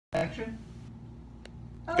Action.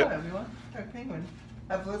 Hello Good. everyone, Dark Penguin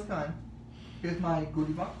at Blizzcon. Here's my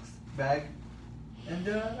Goody box, bag, and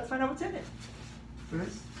let's find out what's in it.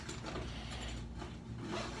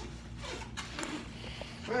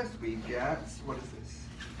 First we got, what is this?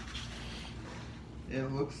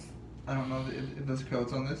 It looks, I don't know if there's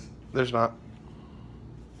codes on this. There's not.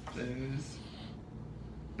 There's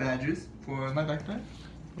badges for my backpack.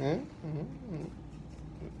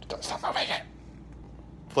 Stop moving it.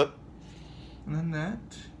 Flip. And then that.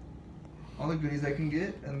 All the goodies I can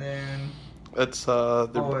get, and then... It's it's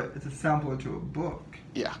a sample to a book.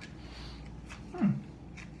 Yeah.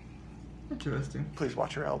 Interesting. Please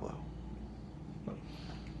watch your elbow.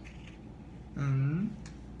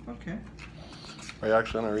 Okay. Are you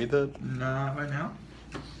actually gonna read that? Not right now.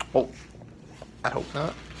 Oh, I hope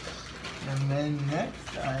not. And then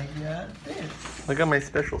next I got this. Look at my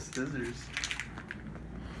special scissors.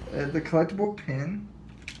 The collectible pin.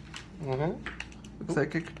 Mm-hmm. Looks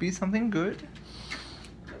like it could be something good.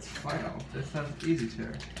 Let's find out. This sounds easy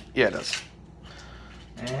to. Yeah, it does.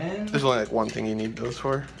 And there's only like one thing you need those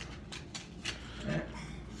for.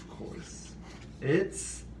 Of course.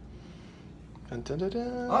 It's Dun, dun, dun,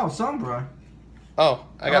 dun. oh, Sombra. Oh,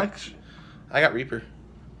 I got Reaper.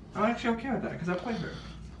 I'm actually okay with that because I played her.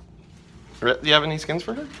 Do you have any skins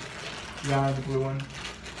for her? Yeah, I have the blue one.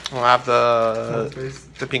 I'll have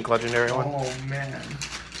the pink legendary one. Oh man.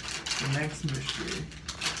 The next mystery.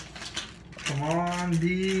 Come on,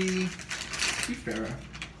 the Seafarer.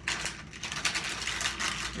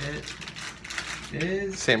 It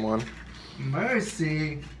is Same one.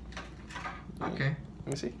 Mercy. Okay. Let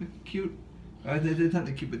me see. Cute. It's not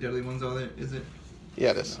the cute but deadly ones, are there? Is it?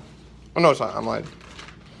 Yeah, it is. Oh no, it's not. I'm lying.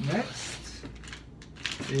 Next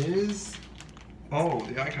is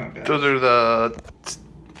the icon bag. Those are the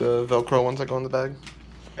Velcro ones that go in the bag.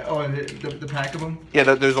 Oh, and the pack of them? Yeah,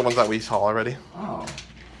 those are the ones that we saw already. Oh.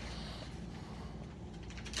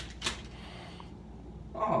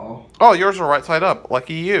 Oh. Oh, yours are right side up.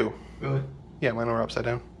 Lucky you. Really? Yeah, mine were upside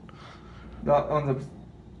down. Not on the...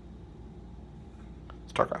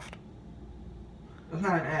 StarCraft. That's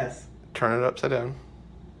not an S. Turn it upside down.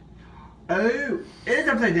 Oh, it is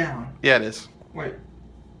upside down. Yeah, it is. Wait.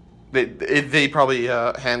 They probably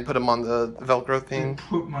hand put them on the Velcro thing. They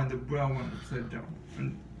put the brown one upside down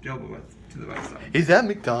and the other one to the right side. Is that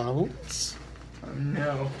McDonald's?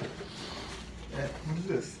 No. What is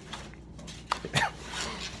this?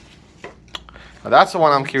 Now, that's the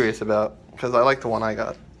one I'm curious about because I like the one I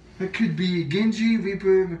got. It could be Genji,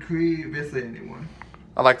 Reaper, McCree, basically anyone.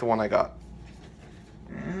 I like the one I got.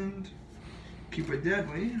 And keep it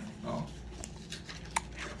deadly. Oh.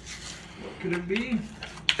 What could it be?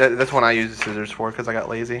 That's one I use the scissors for because I got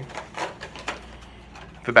lazy.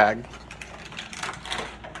 The bag.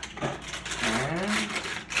 And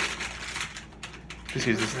Just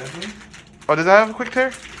use this. deadly. Oh, does that have a quick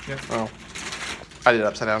tear? Yep. Oh. I did it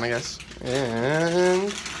upside down, I guess.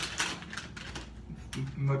 And...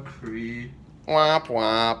 McCree. Womp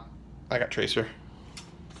womp. I got Tracer.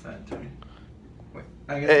 Sad to me. Wait,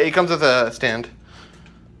 I guess It comes with a stand.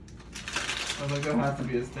 I was like, there has to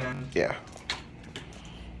be a stand. Yeah.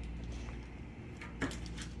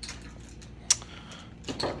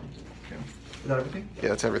 Okay. Is that everything? Yeah,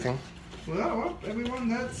 that's everything. Well, everyone,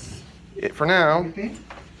 that's It for now. everything.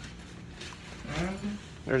 And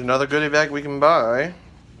There's another goodie bag we can buy.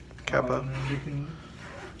 Kappa. and then we can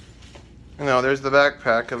No, there's the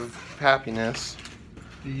backpack of happiness.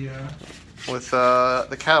 With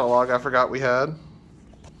the catalog I forgot we had.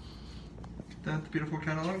 That's the beautiful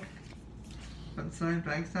catalog. Front side,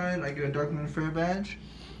 back side, I get a Darkman Fair badge.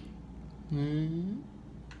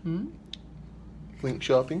 Link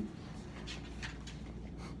shopping.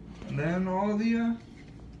 And then all the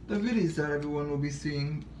videos that everyone will be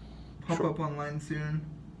seeing pop Sure. up online soon.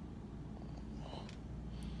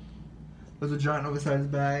 There's a giant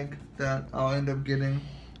oversized bag that I'll end up getting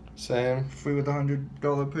Same. free with a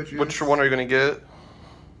 $100 purchase. Which one are you gonna get?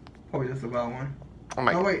 Probably just the WoW one. Oh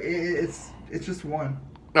my. Oh wait, it's just one.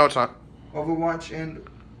 No, it's not. Overwatch and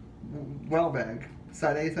WoW bag.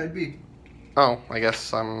 Side A, side B. Oh, I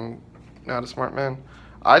guess I'm not a smart man.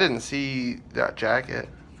 I didn't see that jacket.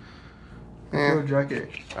 Pro jacket.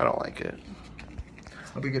 I don't like it.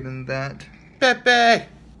 I'll be getting that. Pepe!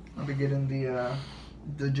 I'll be getting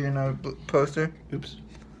the Jaina poster. Oops.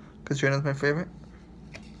 Because Jaina's my favorite.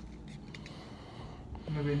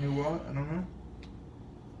 Maybe a new wallet, I don't know.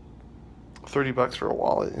 $30 for a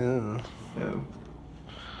wallet. Ew. Oh.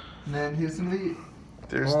 And then here's some of the...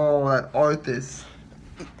 There's Oh, that Arthas.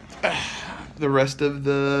 the rest of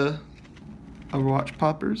the Overwatch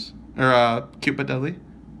poppers. Or Cute but Deadly.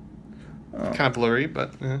 Oh. Kind of blurry,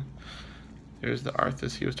 but there's the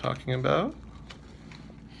Arthas he was talking about.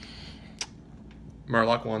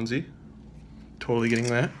 Murloc onesie. Totally getting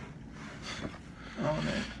that. Oh,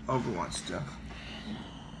 man. Overwatch stuff.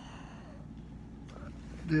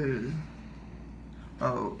 Dude.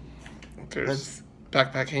 Oh. There's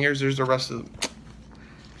backpack hangers. There's the rest of them.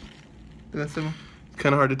 That's them.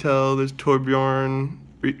 Kind of hard to tell. There's Torbjorn,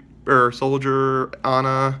 Soldier,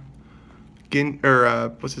 Anna,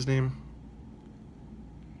 what's his name?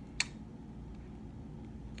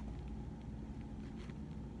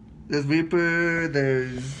 There's Reaper,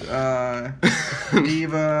 there's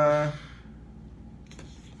Diva,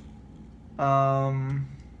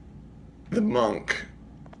 the Monk.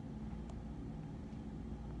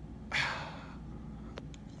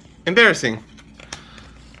 Embarrassing.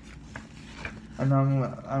 I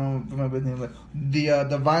don't remember his name, but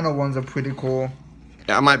the vinyl ones are pretty cool.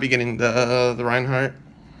 Yeah, I might be getting the Reinhardt.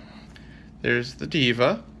 There's the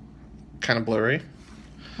Diva, kind of blurry.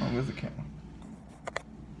 Oh, where's the camera?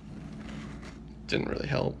 Didn't really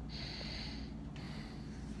help.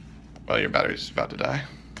 Well, your battery's about to die.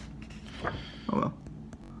 Oh well.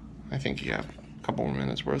 I think you have a couple more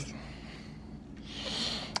minutes worth.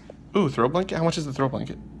 Ooh, throw blanket? How much is the throw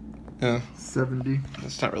blanket? 70.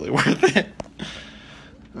 It's not really worth it.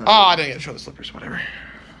 Oh, I didn't get to show the slippers, whatever.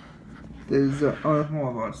 There's there's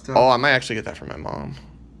more about stuff. Oh, I might actually get that for my mom.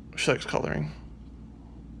 She likes coloring.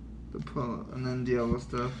 The pull, and then the other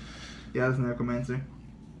stuff. Yeah, there's Necromancer.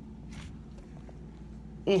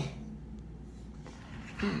 Ooh.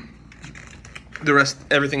 The rest,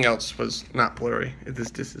 everything else was not blurry.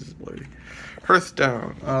 This is blurry.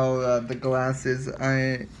 Hearthstone. Oh, the glasses.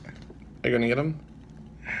 Are you gonna get them?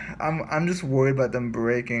 I'm just worried about them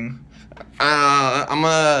breaking. I'm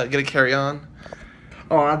gonna get a carry-on.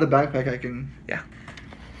 Oh, I have the backpack. I can. Yeah.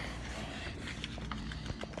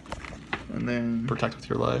 And then Protect with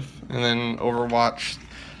your life. And then Overwatch.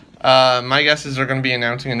 My guess is they're gonna be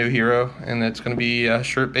announcing a new hero, and it's gonna be a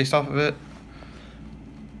shirt based off of it.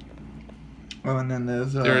 Oh, and then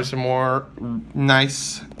there's some more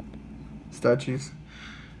nice statues.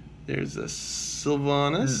 There's a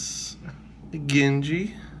Sylvanas, a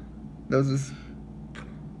Genji. Those is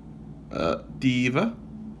Diva,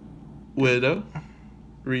 Widow,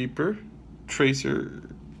 Reaper, Tracer,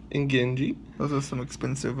 and Genji. Those are some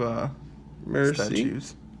expensive Mercy.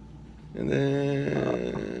 statues. And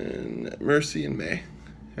then Mercy and May.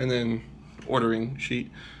 And then ordering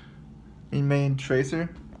sheet. You made Tracer?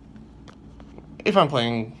 If I'm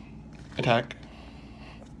playing attack.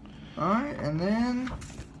 Alright, and then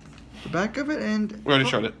the back of it, and We already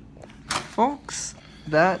showed it. folks,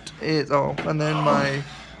 that is and then my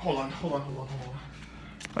Hold on.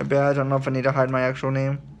 my badge. I don't know if I need to hide my actual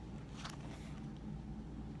name.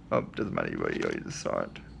 Oh, doesn't matter, you already just saw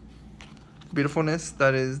it. Beautifulness,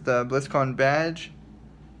 that is the Blizzcon badge.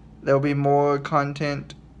 There will be more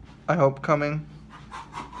content, I hope, coming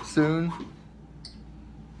soon.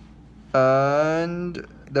 And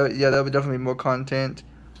there'll be definitely more content.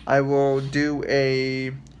 I will do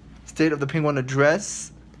a State of the Penguin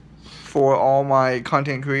address for all my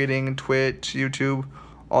content creating, Twitch, YouTube,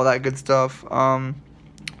 all that good stuff.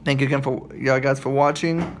 Thank you again for y'all guys for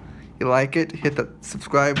watching. You like it, hit the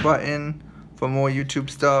subscribe button for more YouTube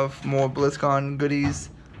stuff, more Blizzcon goodies.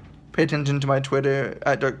 Pay attention to my Twitter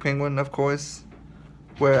at Dark Penguin, of course,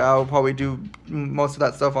 where I'll probably do most of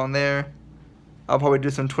that stuff on there. I'll probably do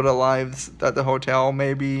some Twitter lives at the hotel,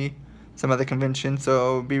 maybe some other convention,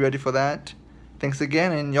 so be ready for that. Thanks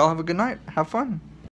again, and y'all have a good night. Have fun.